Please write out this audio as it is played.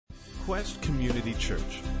Quest Community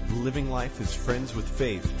Church, living life as friends with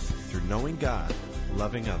faith through knowing God,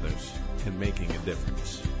 loving others, and making a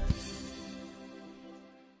difference.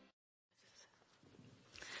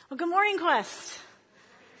 Well, good morning, Quest.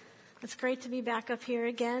 It's great to be back up here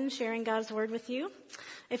again, sharing God's Word with you.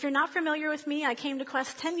 If you're not familiar with me, I came to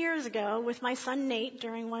Quest 10 years ago with my son Nate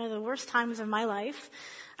during one of the worst times of my life.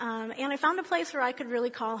 And I found a place where I could really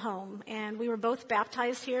call home. And we were both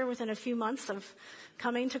baptized here within a few months of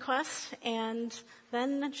coming to Quest. And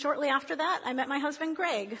then shortly after that, I met my husband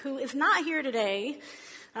Greg, who is not here today.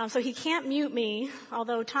 So he can't mute me,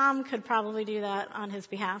 although Tom could probably do that on his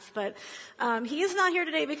behalf. But he is not here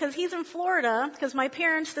today because he's in Florida, because my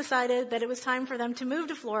parents decided that it was time for them to move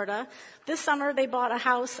to Florida. This summer they bought a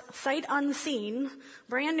house sight unseen,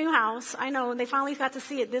 brand new house. I know, and they finally got to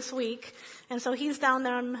see it this week. And so he's down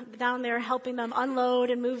there helping them unload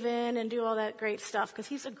and move in and do all that great stuff, because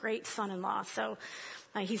he's a great son-in-law. So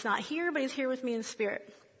he's not here, but he's here with me in spirit.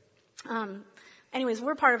 Anyways,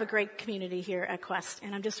 we're part of a great community here at Quest,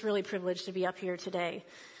 and I'm just really privileged to be up here today.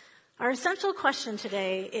 Our essential question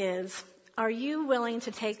today is, are you willing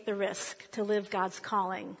to take the risk to live God's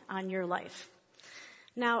calling on your life?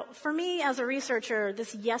 Now, for me as a researcher,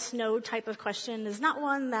 this yes-no type of question is not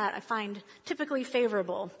one that I find typically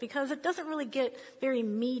favorable, because it doesn't really get very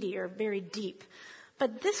meaty or very deep.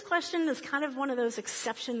 But this question is kind of one of those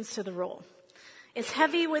exceptions to the rule. It's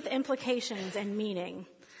heavy with implications and meaning.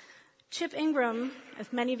 Chip Ingram,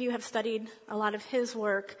 as many of you have studied a lot of his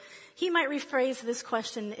work, he might rephrase this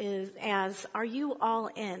question as, are you all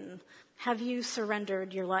in? Have you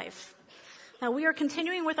surrendered your life? Now, we are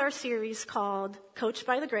continuing with our series called Coached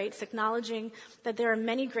by the Greats, acknowledging that there are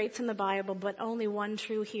many greats in the Bible, but only one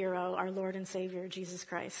true hero, our Lord and Savior, Jesus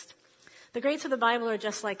Christ. The greats of the Bible are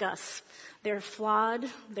just like us. They're flawed,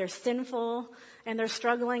 they're sinful, and they're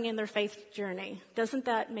struggling in their faith journey. Doesn't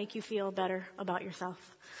that make you feel better about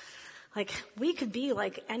yourself? Like, we could be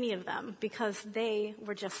like any of them because they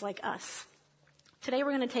were just like us. Today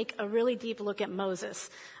we're going to take a really deep look at Moses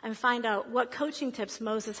and find out what coaching tips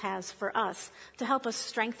Moses has for us to help us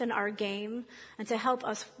strengthen our game and to help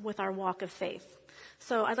us with our walk of faith.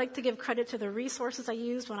 So I'd like to give credit to the resources I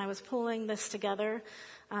used when I was pulling this together.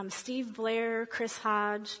 Steve Blair, Chris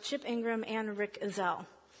Hodge, Chip Ingram, and Rick Ezell.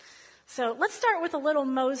 So let's start with a little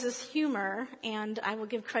Moses humor, and I will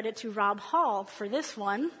give credit to Rob Hall for this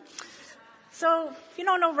one. So if you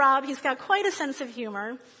don't know Rob, he's got quite a sense of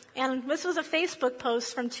humor. And this was a Facebook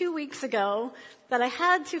post from 2 weeks ago that I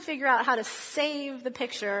had to figure out how to save the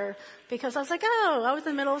picture because I was like, I was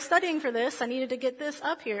in the middle of studying for this. I needed to get this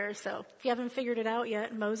up here. So if you haven't figured it out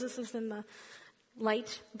yet, Moses is in the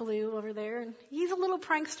light blue over there. And he's a little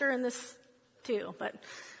prankster in this too. But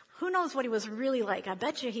who knows what he was really like. I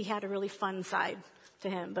bet you he had a really fun side to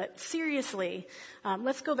him. But seriously,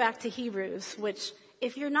 let's go back to Hebrews, which,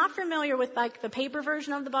 if you're not familiar with like the paper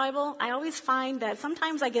version of the Bible, I always find that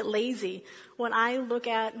sometimes I get lazy when I look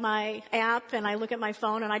at my app and I look at my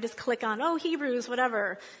phone and I just click on, Hebrews,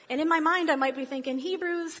 whatever. And in my mind, I might be thinking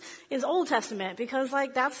Hebrews is Old Testament because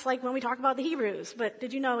that's when we talk about the Hebrews. But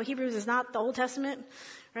did you know Hebrews is not the Old Testament?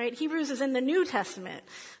 Right? Hebrews is in the New Testament.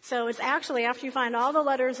 So it's actually after you find all the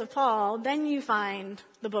letters of Paul, then you find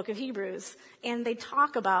the book of Hebrews. And they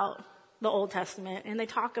talk about the Old Testament and they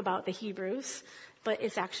talk about the Hebrews. But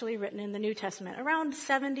it's actually written in the New Testament, around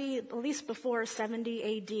 70, at least before 70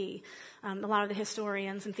 A.D. A lot of the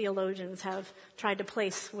historians and theologians have tried to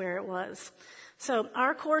place where it was. So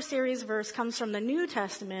our core series verse comes from the New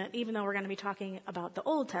Testament, even though we're going to be talking about the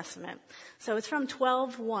Old Testament. So it's from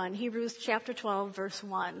 12:1, Hebrews chapter 12, verse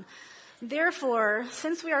 1. Therefore,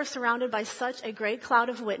 since we are surrounded by such a great cloud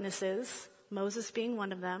of witnesses, Moses being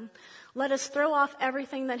one of them, let us throw off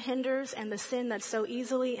everything that hinders and the sin that so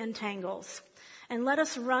easily entangles. And let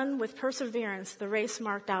us run with perseverance the race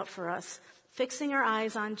marked out for us, fixing our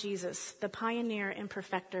eyes on Jesus, the pioneer and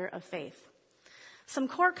perfecter of faith. Some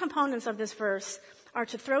core components of this verse are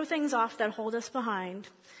to throw things off that hold us behind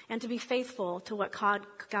and to be faithful to what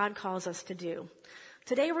God calls us to do.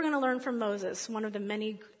 Today we're going to learn from Moses, one of the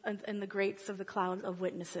many and the greats of the cloud of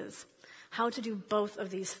witnesses, how to do both of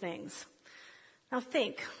these things. Now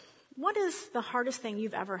think, what is the hardest thing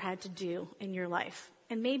you've ever had to do in your life?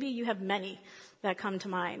 And maybe you have many that come to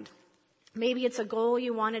mind. Maybe it's a goal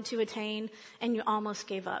you wanted to attain and you almost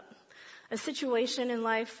gave up. A situation in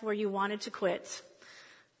life where you wanted to quit.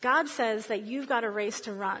 God says that you've got a race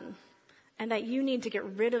to run and that you need to get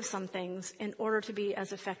rid of some things in order to be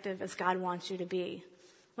as effective as God wants you to be.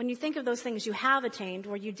 When you think of those things you have attained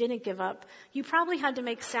where you didn't give up, you probably had to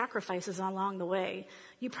make sacrifices along the way.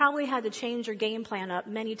 You probably had to change your game plan up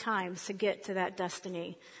many times to get to that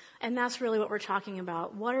destiny. And that's really what we're talking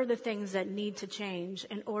about. What are the things that need to change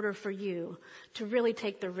in order for you to really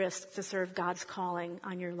take the risk to serve God's calling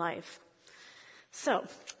on your life? So,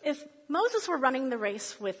 if Moses were running the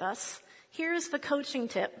race with us, here's the coaching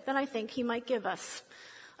tip that I think he might give us.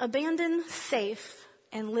 Abandon safe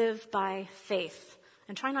and live by faith.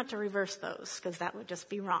 And try not to reverse those, because that would just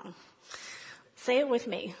be wrong. Say it with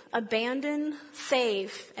me. Abandon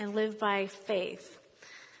safe and live by faith.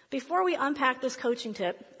 Before we unpack this coaching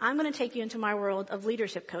tip, I'm going to take you into my world of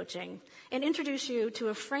leadership coaching and introduce you to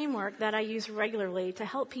a framework that I use regularly to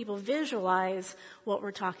help people visualize what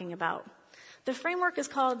we're talking about. The framework is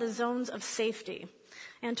called the zones of safety.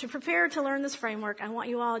 And to prepare to learn this framework, I want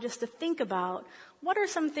you all just to think about what are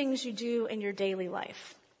some things you do in your daily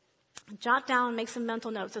life. Jot down, make some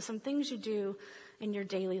mental notes of some things you do in your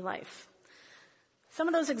daily life. Some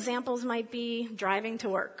of those examples might be driving to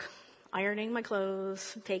work, ironing my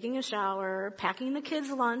clothes, taking a shower, packing the kids'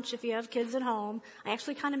 lunch if you have kids at home. I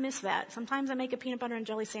actually kind of miss that. Sometimes I make a peanut butter and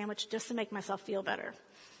jelly sandwich just to make myself feel better.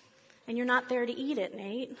 And you're not there to eat it,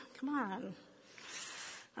 Nate. Come on.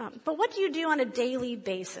 But what do you do on a daily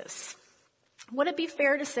basis? Would it be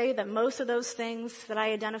fair to say that most of those things that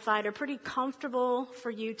I identified are pretty comfortable for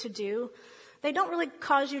you to do? They don't really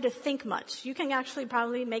cause you to think much. You can actually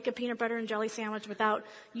probably make a peanut butter and jelly sandwich without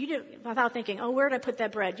thinking, oh, where did I put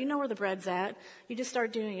that bread? You know where the bread's at. You just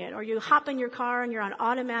start doing it. Or you hop in your car and you're on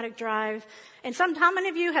automatic drive. And how many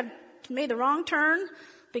of you have made the wrong turn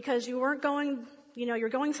because you weren't going, you're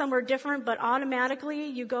going somewhere different, but automatically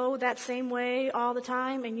you go that same way all the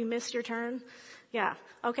time and you miss your turn? Yeah.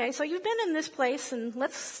 Okay, so you've been in this place, and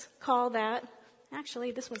let's call that,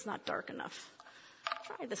 actually, this one's not dark enough.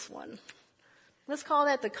 Try this one. Let's call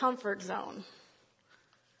that the comfort zone.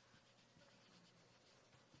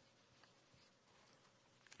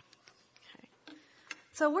 Okay.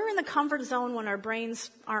 So we're in the comfort zone when our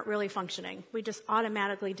brains aren't really functioning. We just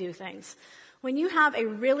automatically do things. When you have a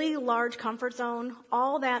really large comfort zone,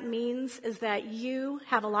 all that means is that you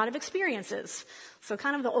have a lot of experiences. So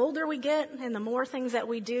kind of the older we get and the more things that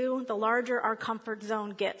we do, the larger our comfort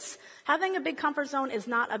zone gets. Having a big comfort zone is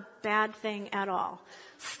not a bad thing at all.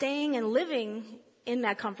 Staying and living in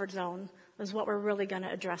that comfort zone is what we're really going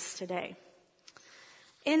to address today.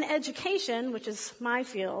 In education, which is my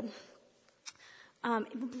field,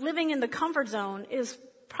 living in the comfort zone is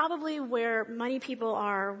probably where many people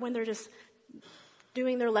are when they're just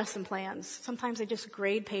doing their lesson plans. Sometimes they just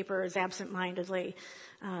grade papers absentmindedly.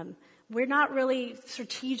 We're not really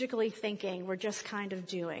strategically thinking. We're just kind of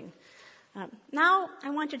doing. Now, I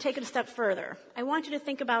want you to take it a step further. I want you to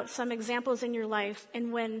think about some examples in your life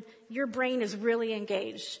and when your brain is really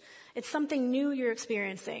engaged. It's something new you're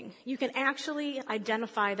experiencing. You can actually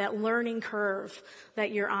identify that learning curve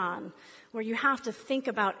that you're on, where you have to think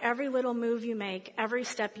about every little move you make, every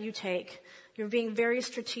step you take. You're being very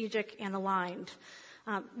strategic and aligned.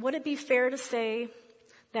 Would it be fair to say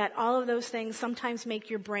that all of those things sometimes make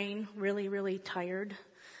your brain really, really tired?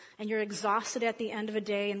 And you're exhausted at the end of a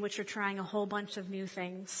day in which you're trying a whole bunch of new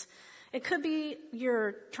things. It could be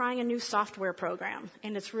you're trying a new software program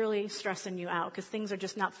and it's really stressing you out because things are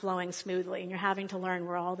just not flowing smoothly and you're having to learn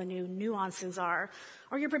where all the new nuances are.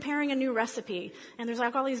 Or you're preparing a new recipe and there's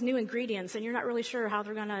like all these new ingredients and you're not really sure how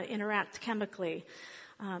they're going to interact chemically.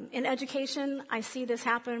 In education, I see this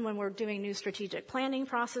happen when we're doing new strategic planning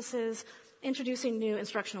processes, introducing new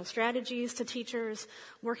instructional strategies to teachers,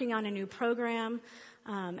 working on a new program.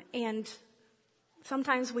 And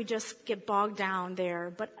sometimes we just get bogged down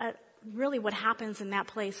there. But really what happens in that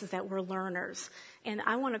place is that we're learners. And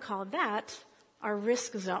I want to call that our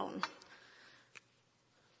risk zone.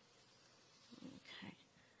 Okay.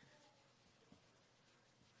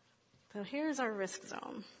 So here's our risk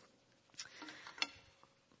zone.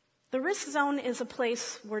 The risk zone is a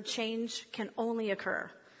place where change can only occur.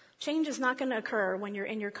 Change is not going to occur when you're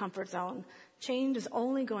in your comfort zone. Change is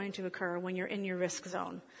only going to occur when you're in your risk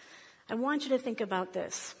zone. I want you to think about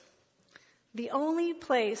this. The only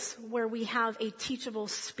place where we have a teachable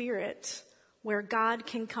spirit, where God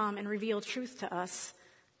can come and reveal truth to us,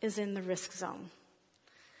 is in the risk zone.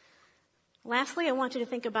 Lastly, I want you to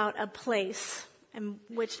think about a place in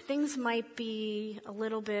which things might be a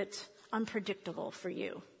little bit unpredictable for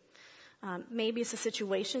you. Maybe it's a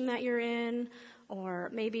situation that you're in,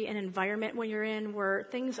 or maybe an environment when you're in where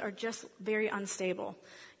things are just very unstable.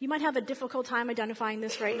 You might have a difficult time identifying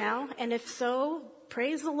this right now, and if so,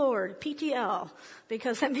 praise the Lord, PTL,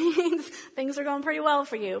 because that means things are going pretty well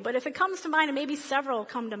for you. But if it comes to mind, and maybe several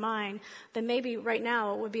come to mind, then maybe right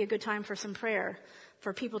now would be a good time for some prayer,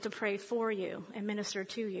 for people to pray for you and minister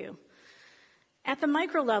to you. At the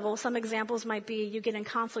micro level, some examples might be you get in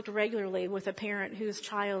conflict regularly with a parent whose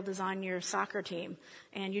child is on your soccer team,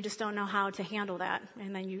 and you just don't know how to handle that,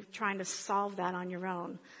 and then you're trying to solve that on your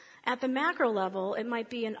own. At the macro level, it might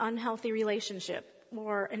be an unhealthy relationship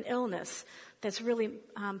or an illness that's really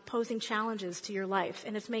posing challenges to your life,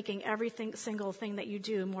 and it's making single thing that you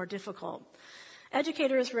do more difficult.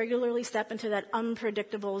 Educators regularly step into that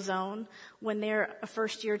unpredictable zone when they're a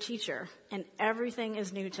first-year teacher and everything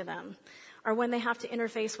is new to them, or when they have to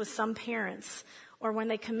interface with some parents, or when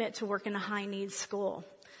they commit to work in a high-needs school.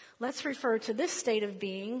 Let's refer to this state of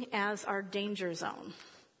being as our danger zone.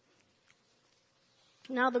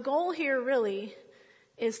 Now, the goal here really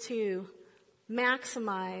is to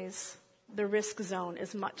maximize the risk zone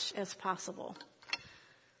as much as possible.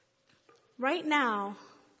 Right now,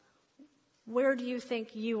 where do you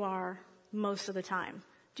think you are most of the time?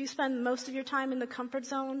 Do you spend most of your time in the comfort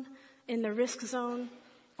zone, in the risk zone,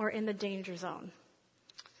 or in the danger zone?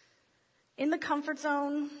 In the comfort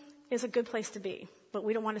zone is a good place to be, but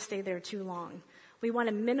we don't want to stay there too long. We want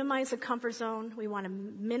to minimize the comfort zone, we want to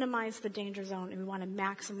minimize the danger zone, and we want to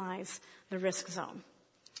maximize the risk zone.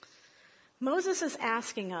 Moses is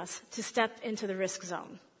asking us to step into the risk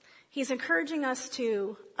zone. He's encouraging us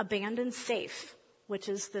to abandon safe, which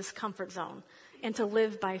is this comfort zone, and to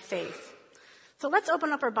live by faith. So let's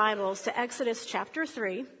open up our Bibles to Exodus chapter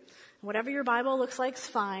 3. Whatever your Bible looks like is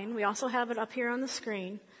fine. We also have it up here on the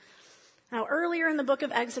screen. Now, earlier in the book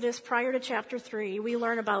of Exodus, prior to chapter 3, we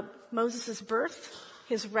learn about Moses' birth,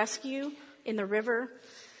 his rescue in the river,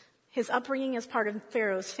 his upbringing as part of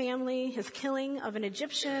Pharaoh's family, his killing of an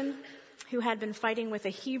Egyptian who had been fighting with a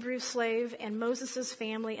Hebrew slave, and Moses'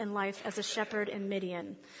 family and life as a shepherd in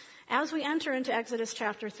Midian. As we enter into Exodus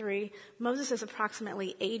chapter 3, Moses is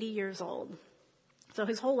approximately 80 years old. So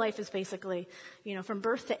his whole life is basically, from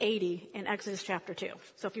birth to 80 in Exodus chapter 2.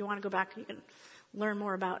 So if you want to go back, you can learn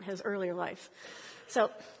more about his earlier life.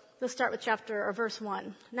 So let's start with verse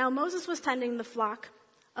 1. Now Moses was tending the flock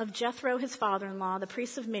of Jethro, his father-in-law, the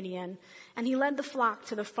priest of Midian, and he led the flock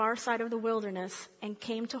to the far side of the wilderness and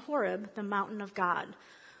came to Horeb, the mountain of God.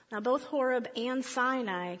 Now, both Horeb and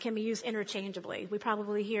Sinai can be used interchangeably. We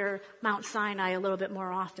probably hear Mount Sinai a little bit more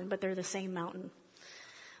often, but they're the same mountain.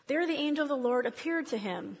 There the angel of the Lord appeared to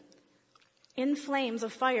him in flames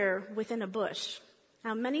of fire within a bush.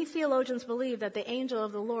 Now, many theologians believe that the angel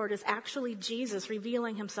of the Lord is actually Jesus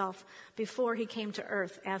revealing himself before he came to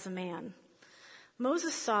earth as a man.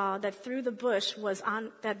 Moses saw that though the bush was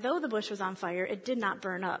on fire, it did not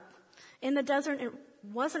burn up. In the desert, it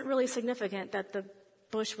wasn't really significant that the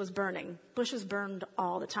bush was burning. Bushes burned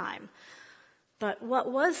all the time. But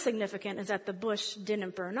what was significant is that the bush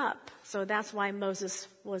didn't burn up. So that's why Moses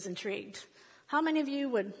was intrigued. How many of you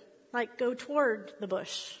would go toward the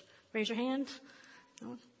bush? Raise your hand.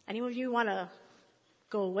 No? Any of you want to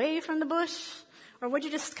go away from the bush? Or would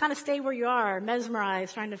you just kind of stay where you are,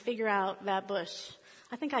 mesmerized, trying to figure out that bush?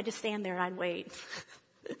 I think I'd just stand there and I'd wait.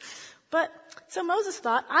 So Moses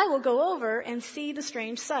thought, I will go over and see the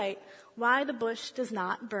strange sight, why the bush does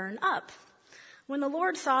not burn up. When the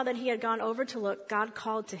Lord saw that he had gone over to look, God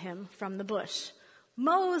called to him from the bush,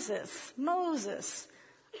 Moses, Moses.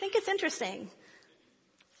 I think it's interesting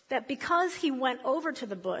that because he went over to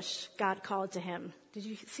the bush, God called to him. Did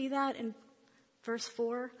you see that in verse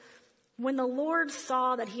 4? When the Lord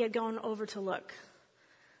saw that he had gone over to look,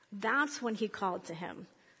 that's when he called to him.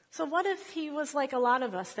 So what if he was like a lot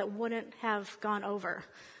of us that wouldn't have gone over,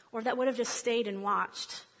 or that would have just stayed and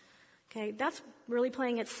watched? Okay, that's really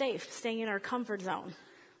playing it safe, staying in our comfort zone.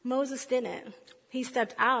 Moses didn't. He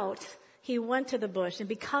stepped out, he went to the bush, and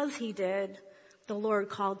because he did, the Lord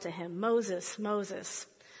called to him, Moses, Moses.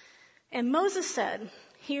 And Moses said,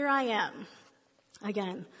 here I am.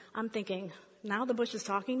 Again, I'm thinking, now the bush is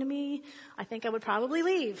talking to me. I think I would probably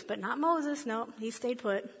leave, but not Moses. No, he stayed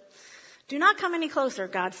put. Do not come any closer,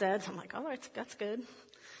 God said. I'm like, all right, that's good.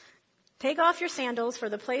 Take off your sandals, for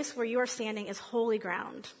the place where you are standing is holy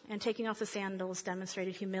ground. And taking off the sandals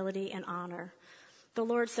demonstrated humility and honor. The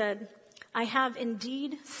Lord said, I have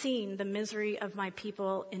indeed seen the misery of my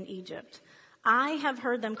people in Egypt. I have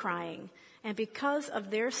heard them crying, and because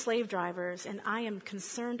of their slave drivers, and I am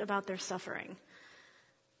concerned about their suffering.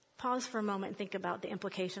 Pause for a moment and think about the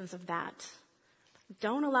implications of that.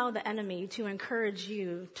 Don't allow the enemy to encourage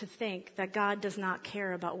you to think that God does not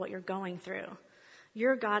care about what you're going through.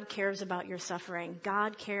 Your God cares about your suffering.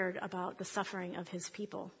 God cared about the suffering of his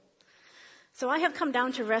people. So I have come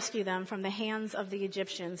down to rescue them from the hands of the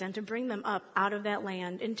Egyptians and to bring them up out of that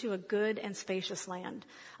land into a good and spacious land,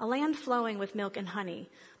 a land flowing with milk and honey,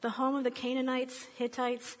 the home of the Canaanites,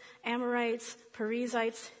 Hittites, Amorites,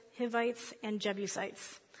 Perizzites, Hivites, and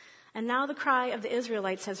Jebusites. And now the cry of the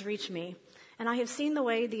Israelites has reached me, and I have seen the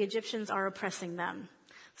way the Egyptians are oppressing them.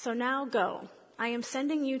 So now go. I am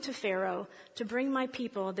sending you to Pharaoh to bring my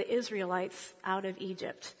people, the Israelites, out of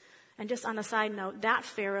Egypt. And just on a side note, that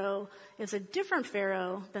Pharaoh is a different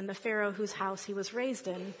Pharaoh than the Pharaoh whose house he was raised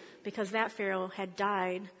in, because that Pharaoh had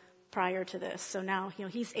died prior to this. So now,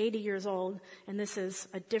 he's 80 years old, and this is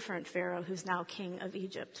a different Pharaoh who's now king of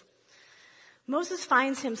Egypt. Moses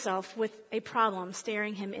finds himself with a problem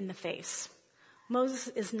staring him in the face. Moses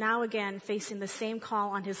is now again facing the same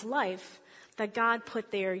call on his life that God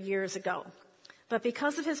put there years ago. But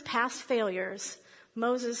because of his past failures,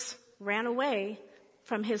 Moses ran away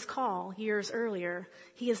from his call years earlier.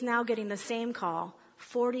 He is now getting the same call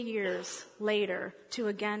 40 years later to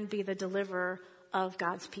again be the deliverer of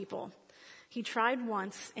God's people. He tried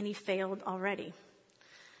once and he failed already.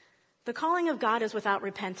 The calling of God is without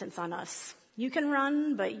repentance on us. You can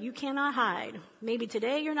run, but you cannot hide. Maybe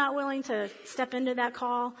today you're not willing to step into that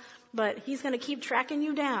call, but he's going to keep tracking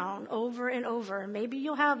you down over and over. Maybe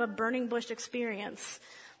you'll have a burning bush experience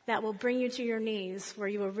that will bring you to your knees where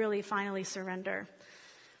you will really finally surrender.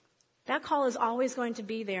 That call is always going to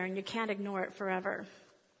be there, and you can't ignore it forever.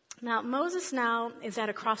 Now, Moses now is at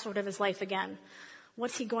a crossroad of his life again.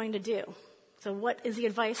 What's he going to do? So what is the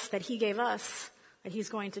advice that he gave us that he's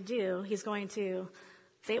going to do? He's going to,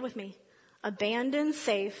 say it with me, abandon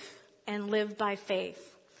safe and live by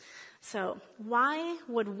faith. So why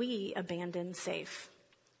would we abandon safe?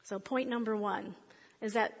 So point number one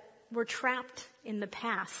is that we're trapped in the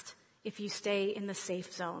past if you stay in the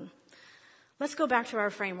safe zone. Let's go back to our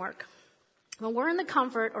framework. When we're in the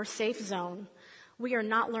comfort or safe zone, we are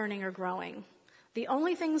not learning or growing. The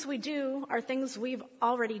only things we do are things we've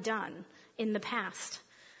already done in the past.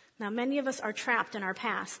 Now, many of us are trapped in our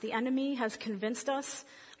past. The enemy has convinced us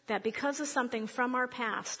that because of something from our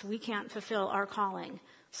past, we can't fulfill our calling.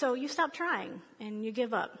 So you stop trying and you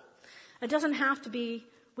give up. We don't have to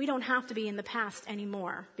be in the past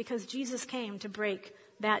anymore because Jesus came to break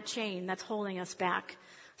that chain that's holding us back.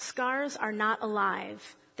 Scars are not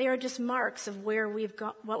alive. They are just marks of where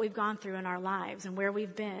what we've gone through in our lives and where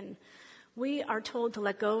we've been. We are told to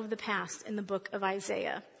let go of the past in the book of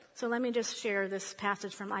Isaiah. So let me just share this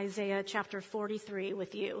passage from Isaiah chapter 43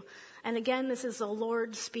 with you. And again, this is the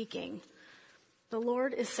Lord speaking. The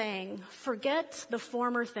Lord is saying, forget the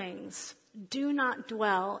former things. Do not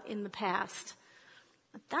dwell in the past.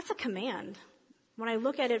 That's a command. When I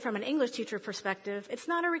look at it from an English teacher perspective, it's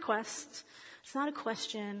not a request. It's not a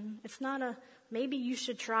question. It's not a, maybe you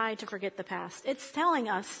should try to forget the past. It's telling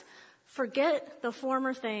us, forget the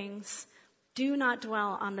former things. Do not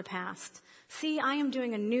dwell on the past. See, I am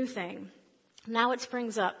doing a new thing. Now it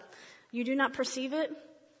springs up. You do not perceive it?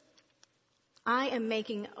 I am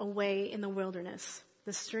making a way in the wilderness,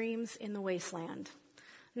 the streams in the wasteland.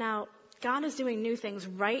 Now, God is doing new things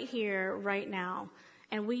right here, right now,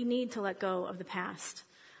 and we need to let go of the past.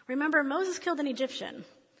 Remember, Moses killed an Egyptian,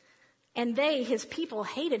 and his people,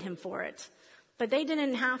 hated him for it. But that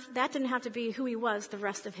didn't have to be who he was the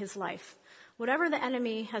rest of his life. Whatever the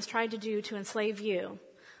enemy has tried to do to enslave you,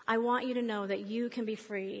 I want you to know that you can be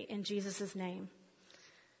free in Jesus' name.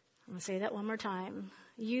 I'm going to say that one more time.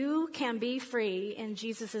 You can be free in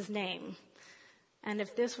Jesus' name. And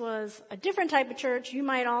if this was a different type of church, you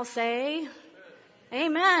might all say,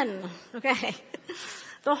 Amen. Okay.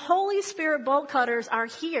 The Holy Spirit bolt cutters are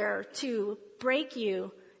here to break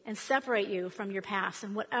you and separate you from your past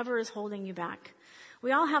and whatever is holding you back.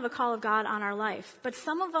 We all have a call of God on our life, but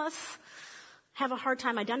some of us have a hard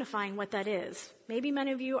time identifying what that is. Maybe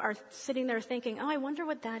many of you are sitting there thinking, I wonder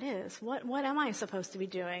what that is. What am I supposed to be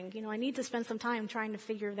doing? I need to spend some time trying to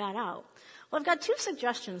figure that out. Well, I've got two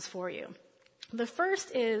suggestions for you. The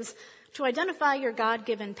first is to identify your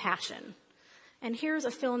God-given passion. And here's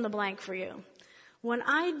a fill in the blank for you. When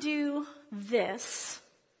I do this,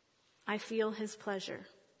 I feel his pleasure.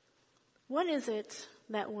 What is it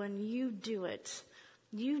that when you do it,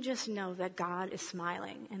 you just know that God is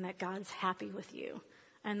smiling and that God's happy with you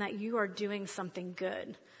and that you are doing something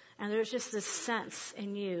good. And there's just this sense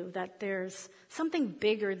in you that there's something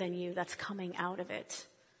bigger than you that's coming out of it.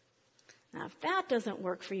 Now, if that doesn't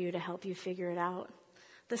work for you to help you figure it out,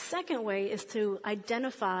 the second way is to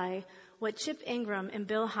identify what Chip Ingram and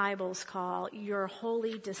Bill Hybels call your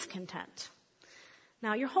holy discontent.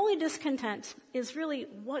 Now, your holy discontent is really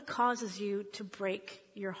what causes you to break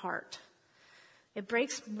your heart. It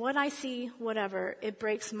breaks what I see, whatever. It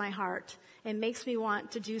breaks my heart. It makes me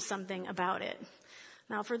want to do something about it.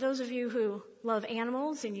 Now, for those of you who love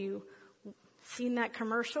animals and you've seen that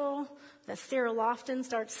commercial that Sarah Lofton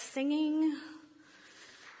starts singing,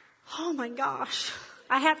 oh my gosh,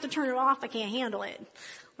 I have to turn it off. I can't handle it.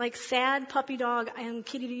 Like sad puppy dog and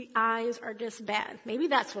kitty eyes are just bad. Maybe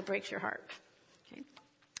that's what breaks your heart. Okay.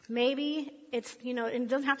 Maybe it's, it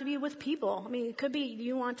doesn't have to be with people. I mean, it could be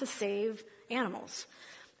you want to save animals.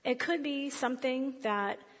 It could be something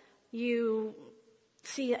that you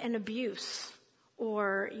see an abuse,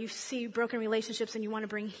 or you see broken relationships and you want to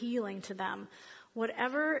bring healing to them.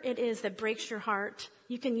 Whatever it is that breaks your heart,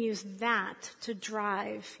 you can use that to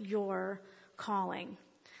drive your calling.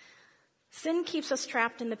 Sin keeps us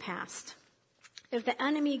trapped in the past. If the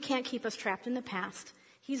enemy can't keep us trapped in the past,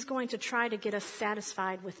 he's going to try to get us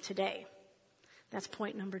satisfied with today. That's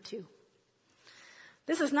point number 2.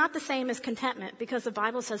 This is not the same as contentment, because the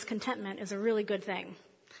Bible says contentment is a really good thing.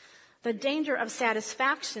 The danger of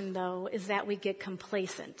satisfaction, though, is that we get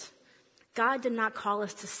complacent. God did not call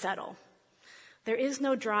us to settle. There is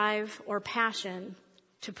no drive or passion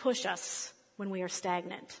to push us when we are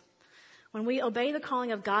stagnant. When we obey the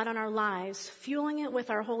calling of God on our lives, fueling it with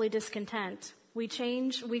our holy discontent, we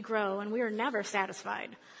change, we grow, and we are never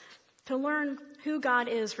satisfied. To learn who God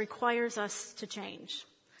is requires us to change.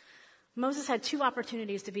 Moses had 2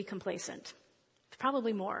 opportunities to be complacent.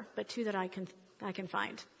 Probably more, but 2 that I can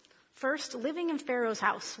find. First, living in Pharaoh's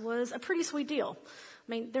house was a pretty sweet deal. I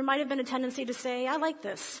mean, there might have been a tendency to say, I like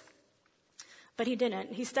this. But he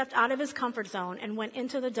didn't. He stepped out of his comfort zone and went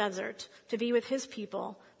into the desert to be with his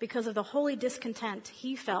people because of the holy discontent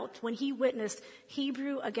he felt when he witnessed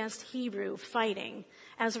Hebrew against Hebrew fighting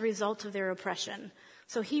as a result of their oppression.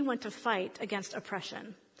 So he went to fight against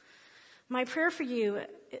oppression. My prayer for you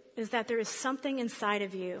is that there is something inside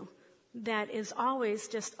of you that is always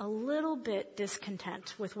just a little bit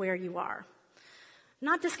discontent with where you are.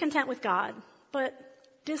 Not discontent with God, but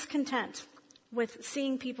discontent with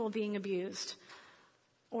seeing people being abused,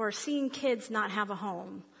 or seeing kids not have a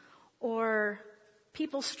home, or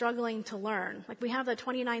people struggling to learn. Like we have the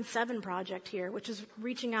 29/7 project here, which is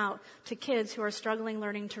reaching out to kids who are struggling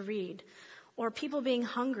learning to read, or people being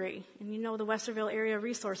hungry. And the Westerville Area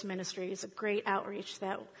Resource Ministry is a great outreach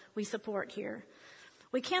that we support here.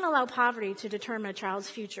 We can't allow poverty to determine a child's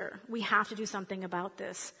future. We have to do something about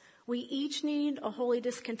this. We each need a holy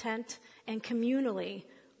discontent, and communally,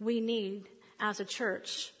 we need, as a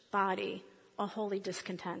church body, a holy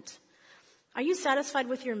discontent. Are you satisfied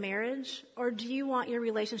with your marriage, or do you want your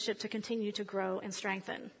relationship to continue to grow and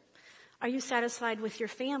strengthen? Are you satisfied with your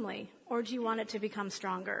family, or do you want it to become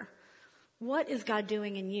stronger? What is God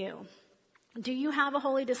doing in you? Do you have a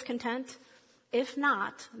holy discontent? If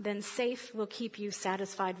not, then safe will keep you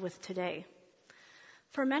satisfied with today.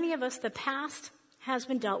 For many of us, the past has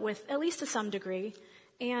been dealt with, at least to some degree,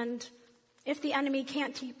 and if the enemy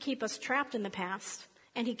can't keep us trapped in the past,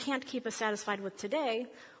 and he can't keep us satisfied with today,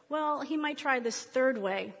 well, he might try this third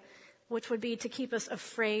way, which would be to keep us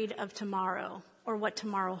afraid of tomorrow, or what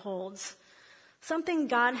tomorrow holds. Something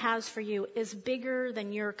God has for you is bigger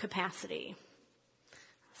than your capacity.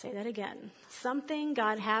 I'll say that again. Something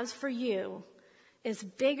God has for you is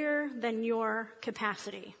bigger than your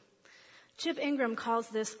capacity. Chip Ingram calls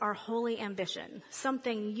this our holy ambition,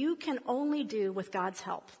 something you can only do with God's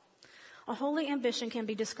help. A holy ambition can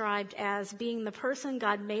be described as being the person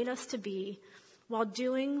God made us to be while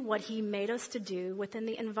doing what he made us to do within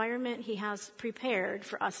the environment he has prepared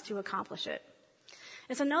for us to accomplish it.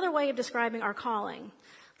 It's another way of describing our calling.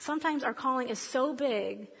 Sometimes our calling is so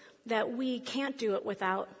big that we can't do it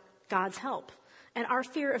without God's help. And our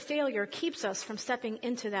fear of failure keeps us from stepping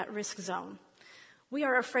into that risk zone. We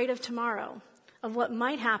are afraid of tomorrow, of what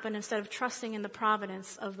might happen instead of trusting in the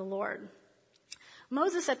providence of the Lord.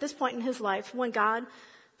 Moses, at this point in his life, when God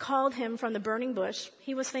called him from the burning bush,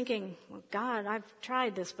 he was thinking, well, God, I've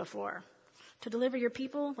tried this before. To deliver your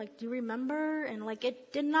people, do you remember? And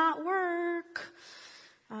it did not work.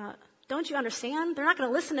 Don't you understand? They're not going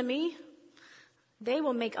to listen to me. They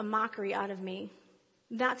will make a mockery out of me.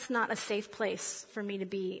 That's not a safe place for me to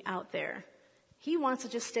be out there. He wants to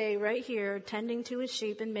just stay right here, tending to his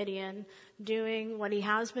sheep in Midian, doing what he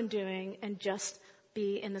has been doing, and just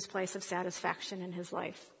be in this place of satisfaction in his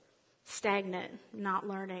life. Stagnant, not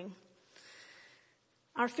learning.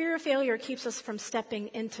 Our fear of failure keeps us from stepping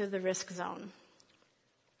into the risk zone.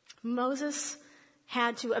 Moses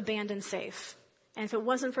had to abandon safe. And if it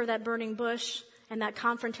wasn't for that burning bush and that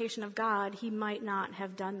confrontation of God, he might not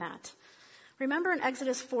have done that. Remember in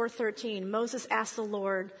Exodus 4:13, Moses asked the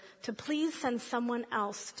Lord to please send someone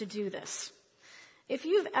else to do this. If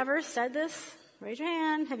you've ever said this, raise your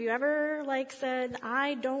hand. Have you ever said,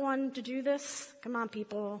 I don't want to do this? Come on,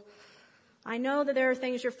 people. I know that there are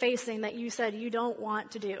things you're facing that you said you don't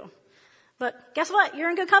want to do. But guess what? You're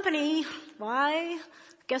in good company. Why?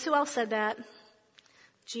 Guess who else said that?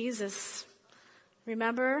 Jesus.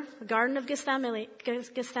 Remember, the Garden of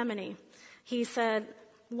Gethsemane. He said,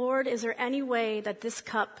 Lord, is there any way that this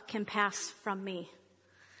cup can pass from me?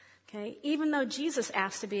 Okay, even though Jesus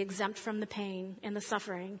asked to be exempt from the pain and the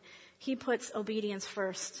suffering, he puts obedience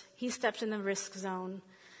first. He steps in the risk zone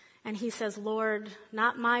and he says, Lord,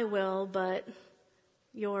 not my will, but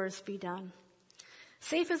yours be done.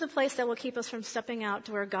 Safe is a place that will keep us from stepping out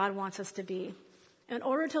to where God wants us to be. In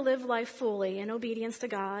order to live life fully in obedience to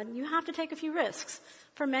God, you have to take a few risks.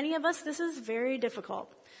 For many of us, this is very difficult.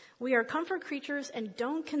 We are comfort creatures and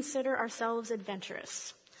don't consider ourselves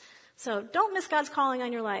adventurous. So don't miss God's calling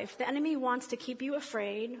on your life. The enemy wants to keep you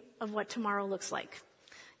afraid of what tomorrow looks like.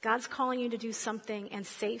 God's calling you to do something, and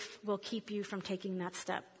safe will keep you from taking that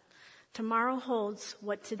step. Tomorrow holds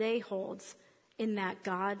what today holds, in that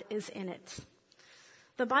God is in it.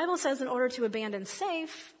 The Bible says in order to abandon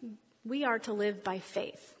safe, we are to live by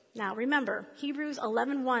faith. Now remember, Hebrews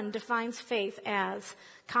 11:1 defines faith as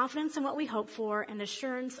confidence in what we hope for and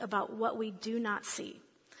assurance about what we do not see.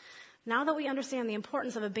 Now that we understand the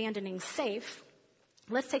importance of abandoning safe,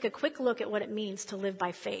 let's take a quick look at what it means to live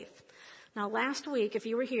by faith. Now last week, if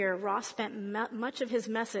you were here, Ross spent much of his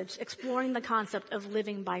message exploring the concept of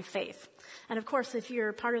living by faith. And of course, if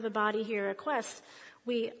you're part of the body here at Quest,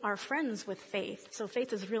 we are friends with faith. So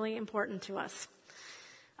faith is really important to us.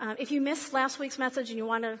 If you missed last week's message and you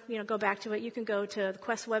want to go back to it, you can go to the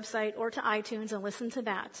Quest website or to iTunes and listen to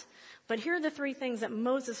that. But here are the three things that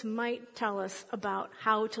Moses might tell us about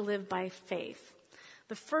how to live by faith.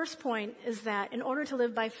 The first point is that in order to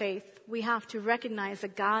live by faith, we have to recognize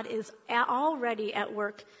that God is already at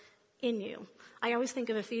work in you. I always think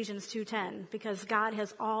of Ephesians 2:10 because God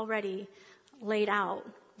has already laid out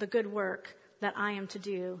the good work that I am to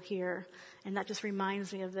do here. And that just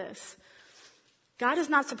reminds me of this. God is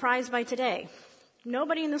not surprised by today.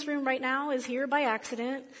 Nobody in this room right now is here by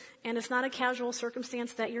accident, and it's not a casual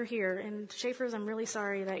circumstance that you're here. And Schaefer's, I'm really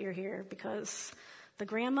sorry that you're here because the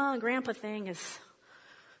grandma and grandpa thing is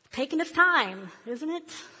taking its time, isn't it?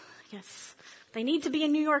 Yes. They need to be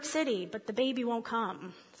in New York City, but the baby won't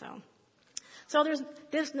come. So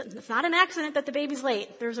it's not an accident that the baby's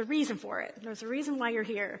late. There's a reason for it. There's a reason why you're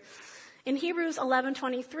here. In Hebrews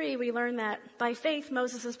 11:23, we learn that by faith,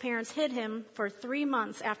 Moses' parents hid him for 3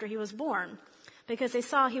 months after he was born because they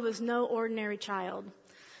saw he was no ordinary child.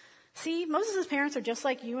 See, Moses' parents are just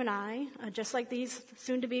like you and I, just like these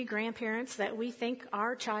soon-to-be grandparents that we think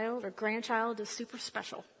our child or grandchild is super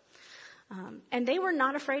special. And they were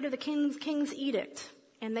not afraid of the king's edict,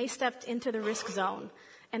 and they stepped into the risk zone,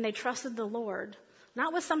 and they trusted the Lord,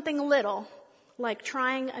 not with something little, like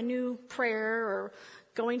trying a new prayer or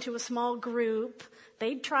going to a small group.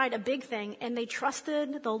 They tried a big thing, and they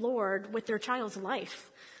trusted the Lord with their child's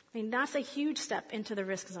life. I mean, that's a huge step into the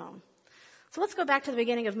risk zone. So let's go back to the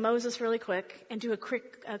beginning of Moses really quick and do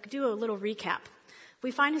a little recap.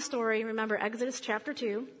 We find his story, remember Exodus chapter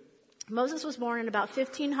 2. Moses was born in about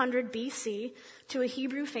 1500 BC to a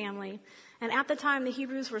Hebrew family. And at the time, the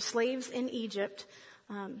Hebrews were slaves in Egypt.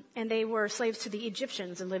 And they were slaves to the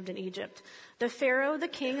Egyptians and lived in Egypt. The Pharaoh, the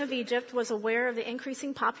king of Egypt, was aware of the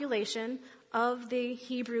increasing population of the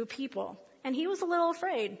Hebrew people. And he was a little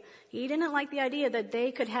afraid. He didn't like the idea that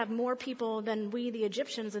they could have more people than we, the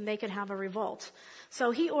Egyptians, and they could have a revolt.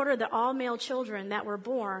 So he ordered that all male children that were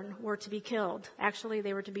born were to be killed. Actually,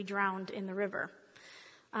 they were to be drowned in the river.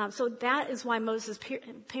 So that is why Moses'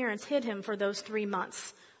 parents hid him for those 3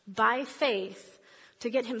 months, by faith, to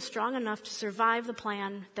get him strong enough to survive the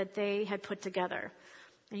plan that they had put together.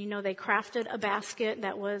 And they crafted a basket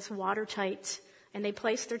that was watertight, and they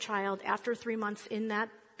placed their child after 3 months in that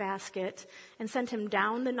basket and sent him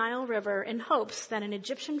down the Nile River in hopes that an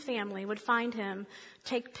Egyptian family would find him,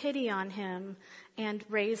 take pity on him, and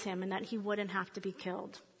raise him, and that he wouldn't have to be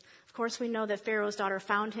killed. Of course, we know that Pharaoh's daughter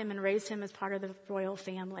found him and raised him as part of the royal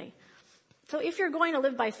family. So if you're going to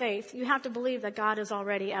live by faith, you have to believe that God is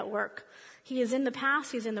already at work. He is in the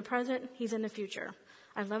past, he's in the present, he's in the future.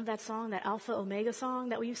 I love that song, that Alpha Omega song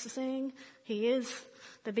that we used to sing. He is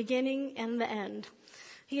the beginning and the end.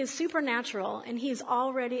 He is supernatural, and he's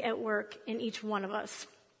already at work in each one of us.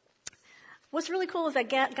 What's really cool is that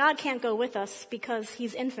God can't go with us because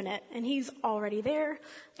he's infinite, and he's already there,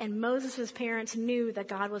 and Moses' parents knew that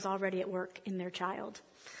God was already at work in their child.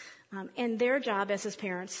 And their job as his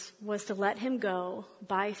parents was to let him go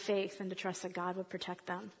by faith and to trust that God would protect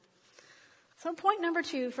them. So point number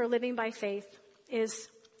 2 for living by faith is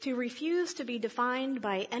to refuse to be defined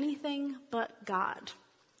by anything but God.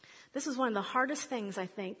 This is one of the hardest things, I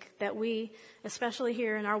think, that we, especially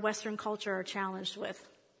here in our Western culture, are challenged with.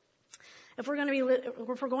 If we're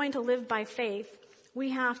going to live by faith,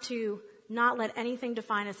 we have to not let anything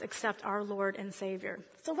define us except our Lord and Savior.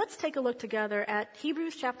 So let's take a look together at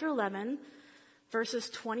Hebrews chapter 11, verses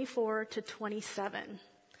 24 to 27.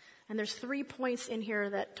 And there's 3 points in here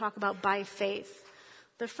that talk about by faith.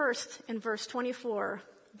 The first, in verse 24,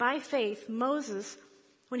 by faith, Moses,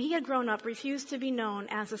 when he had grown up, refused to be known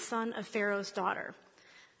as the son of Pharaoh's daughter.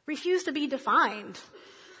 Refused to be defined.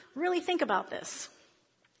 Really think about this.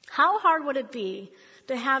 How hard would it be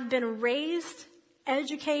to have been raised,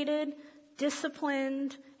 educated,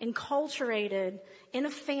 disciplined, enculturated in a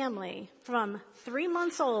family from 3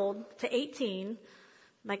 months old to 18,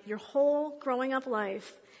 like your whole growing up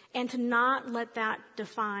life, and to not let that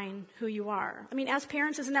define who you are? I mean, as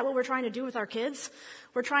parents, isn't that what we're trying to do with our kids?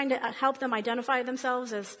 We're trying to help them identify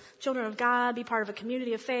themselves as children of God, be part of a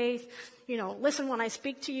community of faith, listen when I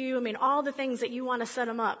speak to you. I mean, all the things that you want to set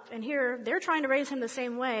them up. And here, they're trying to raise him the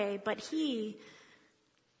same way, but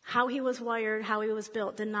how he was wired, how he was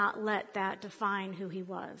built, did not let that define who he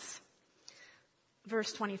was.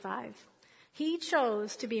 Verse 25. He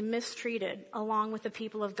chose to be mistreated along with the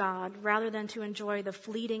people of God rather than to enjoy the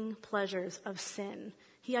fleeting pleasures of sin.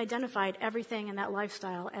 He identified everything in that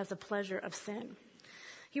lifestyle as a pleasure of sin.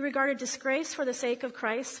 He regarded disgrace for the sake of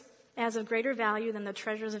Christ as of greater value than the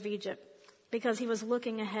treasures of Egypt because he was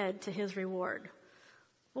looking ahead to his reward.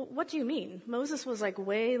 Well, what do you mean? Moses was like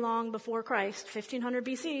way long before Christ, 1500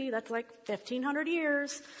 BC. That's like 1500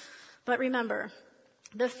 years. But remember,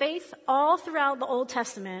 the faith all throughout the Old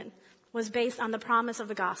Testament was based on the promise of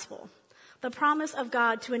the gospel, the promise of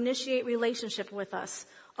God to initiate relationship with us.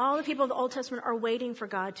 All the people of the Old Testament are waiting for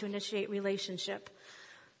God to initiate relationship.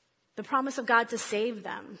 The promise of God to save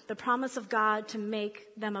them, the promise of God to make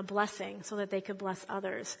them a blessing so that they could bless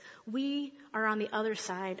others. We are on the other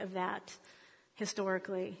side of that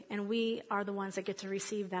historically, and we are the ones that get to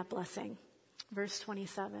receive that blessing. Verse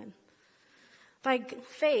 27. By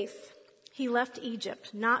faith, he left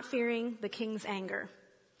Egypt, not fearing the king's anger.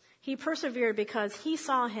 He persevered because he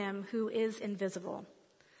saw him who is invisible.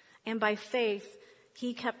 And by faith,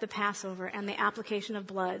 he kept the Passover and the application of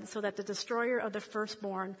blood so that the destroyer of the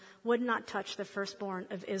firstborn would not touch the firstborn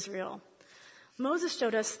of Israel. Moses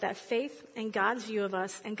showed us that faith and God's view of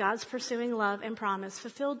us and God's pursuing love and promise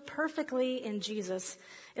fulfilled perfectly in Jesus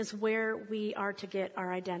is where we are to get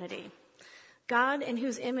our identity. God, in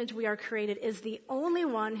whose image we are created, is the only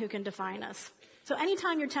one who can define us. So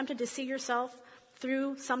anytime you're tempted to see yourself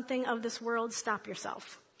through something of this world, stop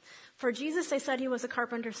yourself. For Jesus, they said he was a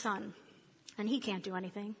carpenter's son, and he can't do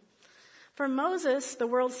anything. For Moses, the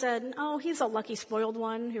world said, oh, he's a lucky spoiled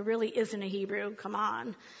one who really isn't a Hebrew. Come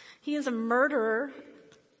on. He is a murderer.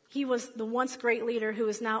 He was the once great leader who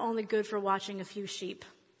is now only good for watching a few sheep.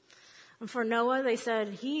 And for Noah, they said,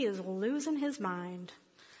 he is losing his mind.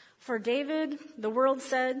 For David, the world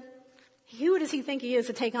said, who does he think he is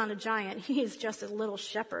to take on a giant? He is just a little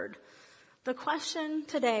shepherd. The question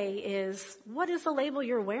today is, what is the label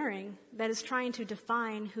you're wearing that is trying to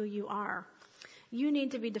define who you are? You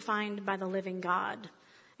need to be defined by the living God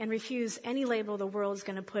and refuse any label the world is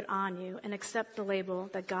going to put on you and accept the label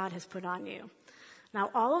that God has put on you. Now,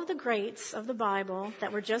 all of the greats of the Bible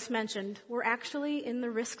that were just mentioned were actually in the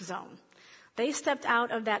risk zone. They stepped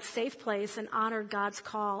out of that safe place and honored God's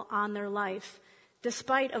call on their life,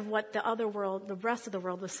 despite of what the rest of the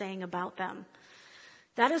world was saying about them.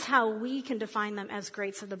 That is how we can define them as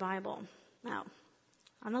greats of the Bible. Now,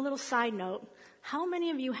 on a little side note, how many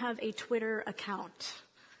of you have a Twitter account?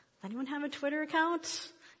 Anyone have a Twitter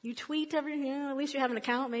account? You tweet at least you have an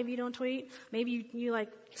account. Maybe you don't tweet. Maybe you like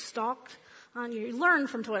stalk on you learn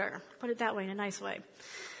from Twitter. Put it that way, in a nice way.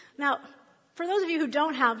 Now, for those of you who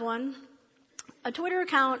don't have one, a Twitter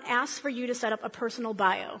account asks for you to set up a personal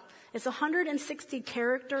bio. It's 160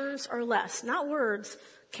 characters or less, not words,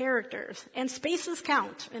 characters. And spaces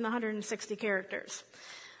count in the 160 characters.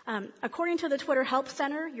 According to the Twitter Help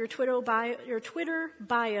Center, your Twitter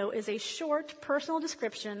bio is a short personal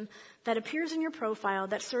description that appears in your profile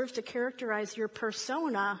that serves to characterize your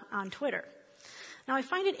persona on Twitter. Now, I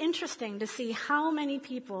find it interesting to see how many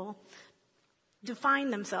people define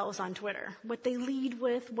themselves on Twitter, what they lead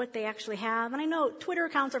with, what they actually have. And I know Twitter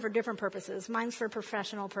accounts are for different purposes. Mine's for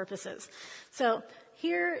professional purposes. So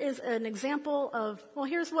here is an example of,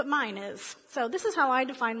 here's what mine is. So this is how I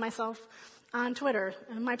define myself on Twitter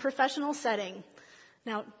in my professional setting.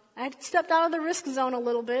 Now, I stepped out of the risk zone a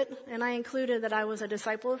little bit, and I included that I was a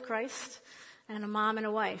disciple of Christ and a mom and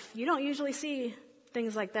a wife. You don't usually see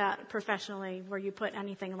things like that professionally where you put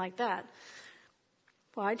anything like that.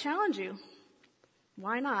 Well, I challenge you.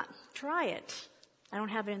 Why not? Try it. I don't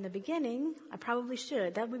have it in the beginning. I probably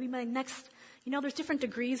should. That would be my next, You know, there's different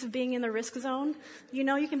degrees of being in the risk zone. You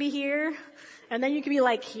know, you can be here, and then you can be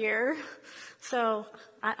like here. So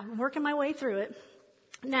I'm working my way through it.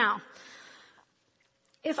 Now,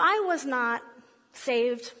 if I was not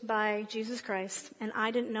saved by Jesus Christ, and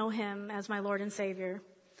I didn't know him as my Lord and Savior,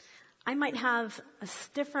 I might have a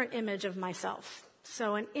different image of myself.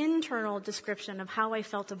 So an internal description of how I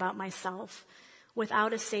felt about myself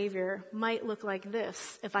without a Savior might look like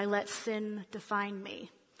this if I let sin define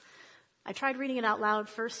me. I tried reading it out loud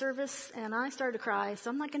first service, and I started to cry,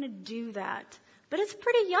 so I'm not going to do that. But it's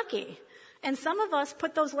pretty yucky. And some of us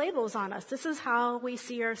put those labels on us. This is how we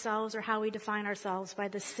see ourselves or how we define ourselves, by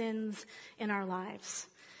the sins in our lives.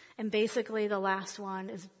 And basically the last one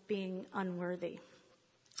is being unworthy.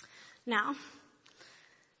 Now,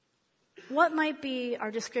 what might be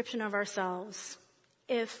our description of ourselves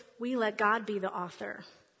if we let God be the author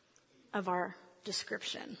of our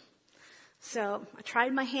description? So I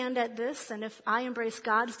tried my hand at this, and if I embrace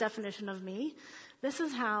God's definition of me, this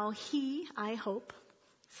is how he, I hope,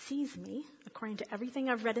 sees me, according to everything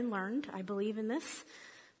I've read and learned. I believe in this,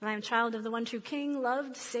 that I am a child of the one true King,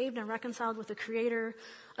 loved, saved, and reconciled with the Creator,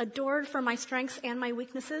 adored for my strengths and my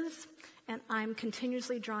weaknesses, and I'm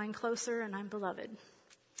continuously drawing closer, and I'm beloved.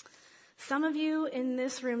 Some of you in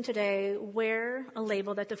this room today wear a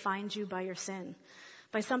label that defines you by your sin,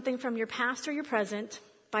 by something from your past or your present,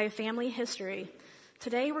 by a family history.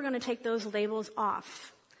 Today we're going to take those labels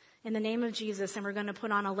off in the name of Jesus, and we're going to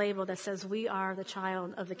put on a label that says we are the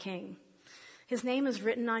child of the King. His name is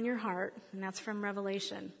written on your heart, and that's from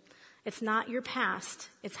Revelation. It's not your past,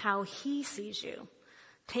 it's how he sees you.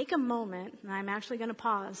 Take a moment, and I'm actually going to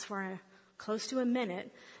pause for close to a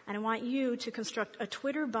minute, and I want you to construct a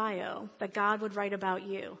Twitter bio that God would write about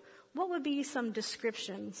you. What would be some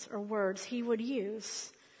descriptions or words he would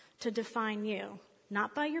use to define you?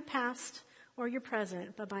 Not by your past or your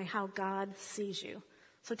present, but by how God sees you.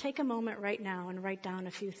 So take a moment right now and write down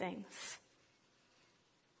a few things.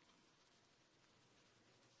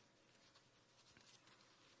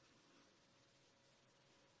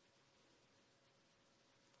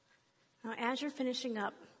 Now, as you're finishing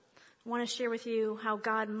up, I want to share with you how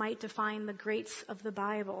God might define the greats of the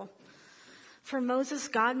Bible. For Moses,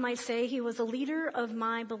 God might say he was a leader of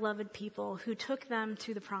my beloved people who took them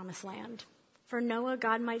to the promised land. For Noah,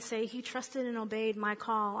 God might say he trusted and obeyed my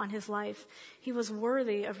call on his life. He was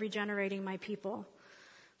worthy of regenerating my people.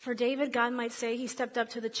 For David, God might say he stepped up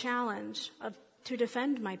to the challenge to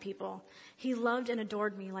defend my people. He loved and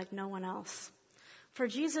adored me like no one else. For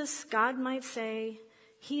Jesus, God might say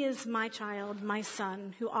he is my child, my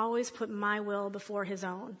son, who always put my will before his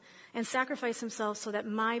own and sacrificed himself so that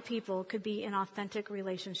my people could be in authentic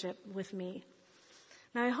relationship with me.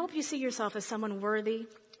 Now, I hope you see yourself as someone worthy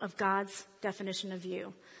of God's definition of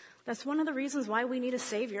you. That's one of the reasons why we need a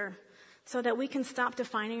Savior, so that we can stop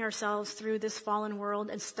defining ourselves through this fallen world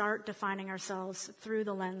and start defining ourselves through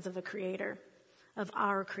the lens of a creator, of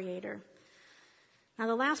our Creator. Now,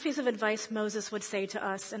 the last piece of advice Moses would say to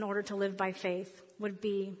us in order to live by faith would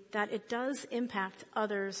be that it does impact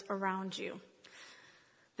others around you.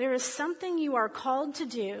 There is something you are called to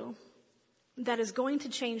do that is going to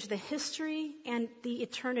change the history and the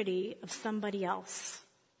eternity of somebody else.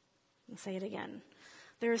 I'll say it again.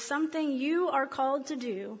 There is something you are called to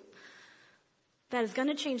do that is going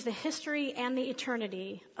to change the history and the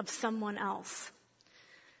eternity of someone else.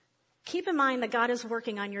 Keep in mind that God is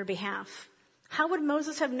working on your behalf. How would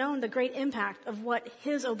Moses have known the great impact of what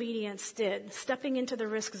his obedience did, stepping into the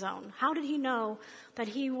risk zone? How did he know that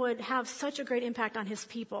he would have such a great impact on his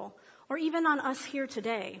people, or even on us here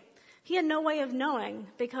today? He had no way of knowing,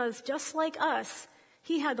 because just like us,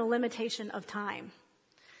 he had the limitation of time.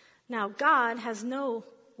 Now, God has no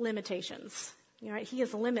limitations. Right? He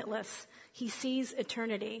is limitless. He sees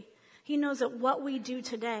eternity. He knows that what we do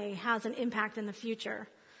today has an impact in the future.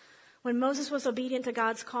 When Moses was obedient to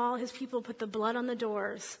God's call, his people put the blood on the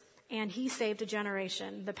doors, and he saved a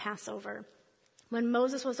generation, the Passover. When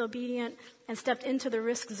Moses was obedient and stepped into the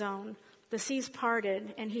risk zone, the seas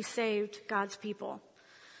parted, and he saved God's people.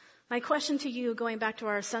 My question to you, going back to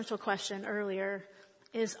our essential question earlier,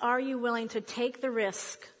 is, are you willing to take the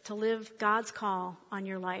risk to live God's call on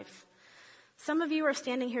your life? Some of you are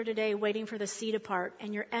standing here today waiting for the sea to part,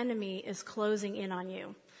 and your enemy is closing in on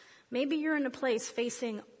you. Maybe you're in a place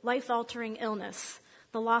facing life-altering illness,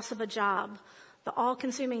 the loss of a job, the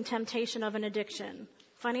all-consuming temptation of an addiction,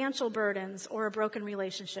 financial burdens, or a broken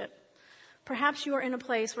relationship. Perhaps you are in a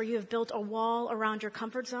place where you have built a wall around your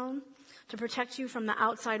comfort zone to protect you from the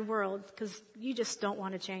outside world because you just don't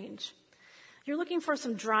want to change. You're looking for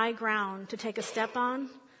some dry ground to take a step on,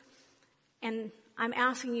 and I'm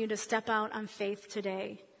asking you to step out on faith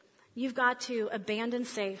today. You've got to abandon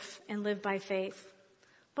safe and live by faith.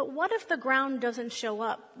 But what if the ground doesn't show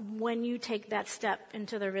up when you take that step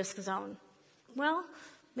into the risk zone? Well,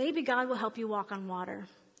 maybe God will help you walk on water.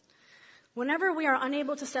 Whenever we are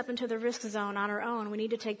unable to step into the risk zone on our own, we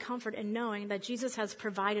need to take comfort in knowing that Jesus has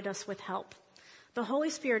provided us with help. The Holy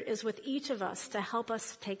Spirit is with each of us to help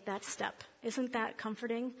us take that step. Isn't that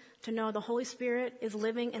comforting to know the Holy Spirit is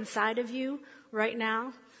living inside of you right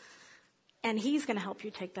now? And He's going to help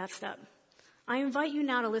you take that step. I invite you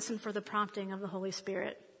now to listen for the prompting of the Holy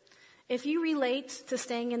Spirit. If you relate to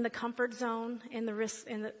staying in the comfort zone, in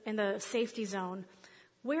the safety zone,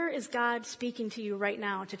 where is God speaking to you right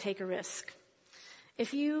now to take a risk?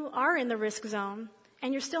 If you are in the risk zone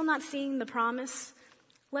and you're still not seeing the promise,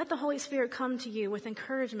 let the Holy Spirit come to you with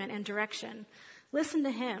encouragement and direction. Listen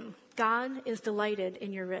to Him. God is delighted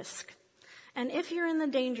in your risk. And if you're in the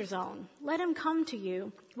danger zone, let Him come to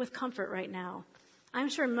you with comfort right now. I'm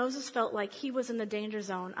sure Moses felt like he was in the danger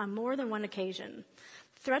zone on more than one occasion.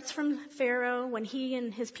 Threats from Pharaoh when he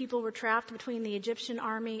and his people were trapped between the Egyptian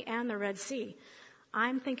army and the Red Sea.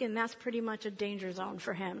 I'm thinking that's pretty much a danger zone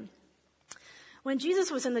for him. When Jesus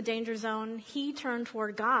was in the danger zone, He turned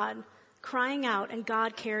toward God, crying out, and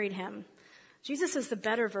God carried Him. Jesus is the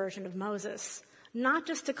better version of Moses, not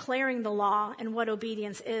just declaring the law and what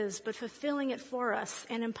obedience is, but fulfilling it for us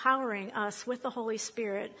and empowering us with the Holy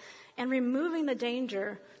Spirit and removing the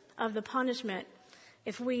danger of the punishment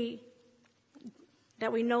that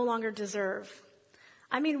we no longer deserve.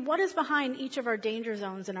 I mean, what is behind each of our danger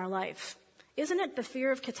zones in our life? Isn't it the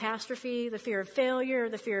fear of catastrophe, the fear of failure,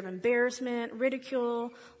 the fear of embarrassment,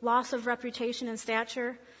 ridicule, loss of reputation and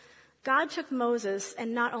stature? God took Moses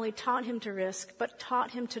and not only taught him to risk, but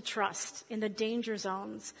taught him to trust in the danger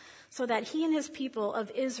zones so that he and his people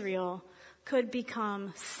of Israel could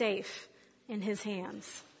become safe in His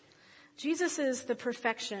hands. Jesus is the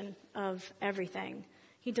perfection of everything.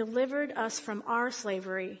 He delivered us from our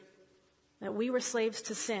slavery, that we were slaves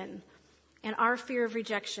to sin, and our fear of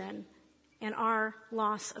rejection, and our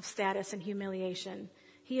loss of status and humiliation.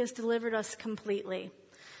 He has delivered us completely.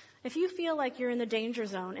 If you feel like you're in the danger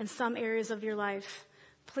zone in some areas of your life,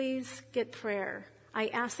 please get prayer. I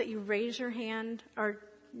ask that you raise your hand or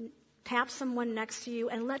tap someone next to you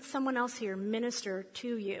and let someone else here minister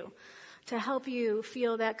to you to help you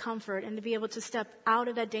feel that comfort and to be able to step out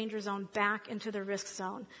of that danger zone back into the risk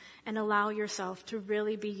zone and allow yourself to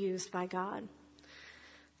really be used by God.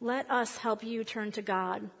 Let us help you turn to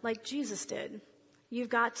God like Jesus did. You've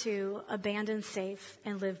got to abandon safe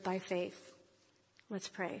and live by faith. Let's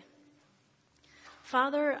pray.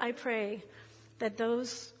 Father, I pray that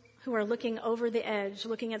those who are looking over the edge,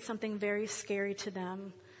 looking at something very scary to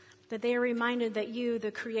them, that they are reminded that you,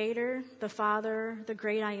 the Creator, the Father, the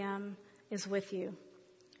great I Am, is with you,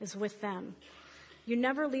 is with them. You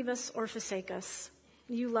never leave us or forsake us.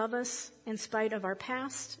 You love us in spite of our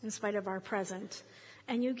past, in spite of our present.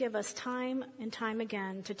 And you give us time and time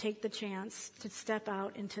again to take the chance to step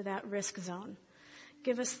out into that risk zone.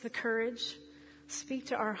 Give us the courage, speak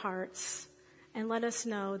to our hearts, and let us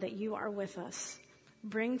know that you are with us.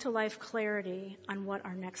 Bring to life clarity on what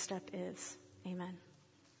our next step is. Amen.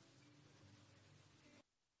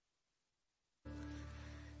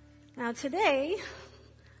 Now today,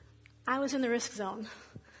 I was in the risk zone.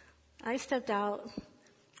 I stepped out,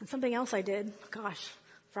 and something else I did,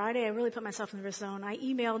 Friday, I really put myself in the risk zone. I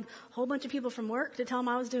emailed a whole bunch of people from work to tell them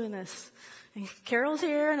I was doing this. And Carol's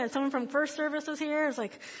here, and someone from First Service was here. It's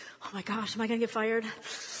like, oh my gosh, am I going to get fired?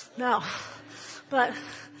 No. But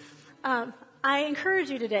I encourage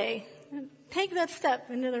you today, take that step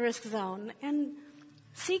into the risk zone and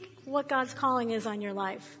seek what God's calling is on your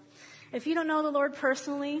life. If you don't know the Lord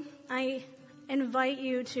personally, I invite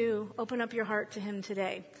you to open up your heart to Him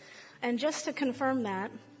today. And just to confirm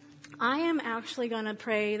that, I am actually going to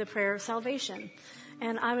pray the prayer of salvation.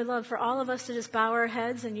 And I would love for all of us to just bow our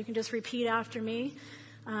heads, and you can just repeat after me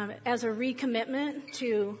as a recommitment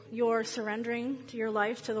to your surrendering to your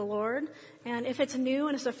life to the Lord. And if it's new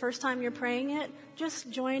and it's the first time you're praying it, just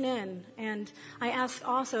join in. And I ask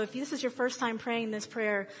also, if this is your first time praying this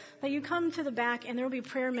prayer, that you come to the back and there will be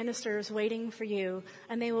prayer ministers waiting for you,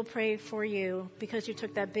 and they will pray for you because you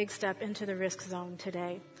took that big step into the risk zone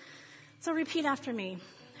today. So repeat after me.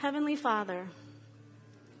 Heavenly Father,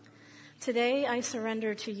 today I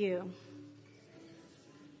surrender to you.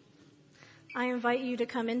 I invite you to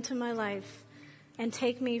come into my life and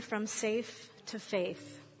take me from safe to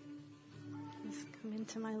faith. Please come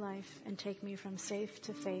into my life and take me from safe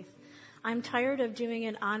to faith. I'm tired of doing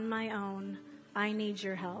it on my own. I need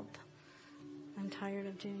your help. I'm tired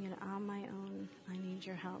of doing it on my own. I need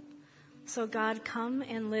your help. So God, come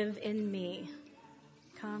and live in me.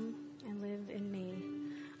 Come and live in me.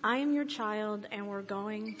 I am your child, and we're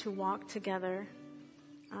going to walk together.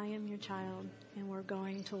 I am your child, and we're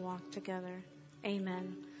going to walk together.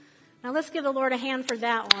 Amen. Now let's give the Lord a hand for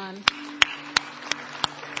that one.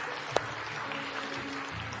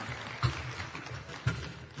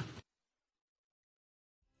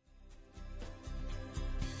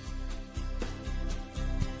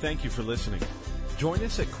 Thank you for listening. Join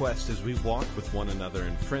us at Quest as we walk with one another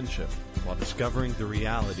in friendship while discovering the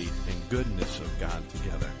reality and goodness of God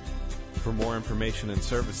together. For more information and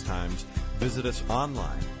service times, visit us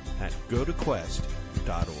online at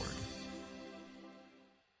gotoquest.org.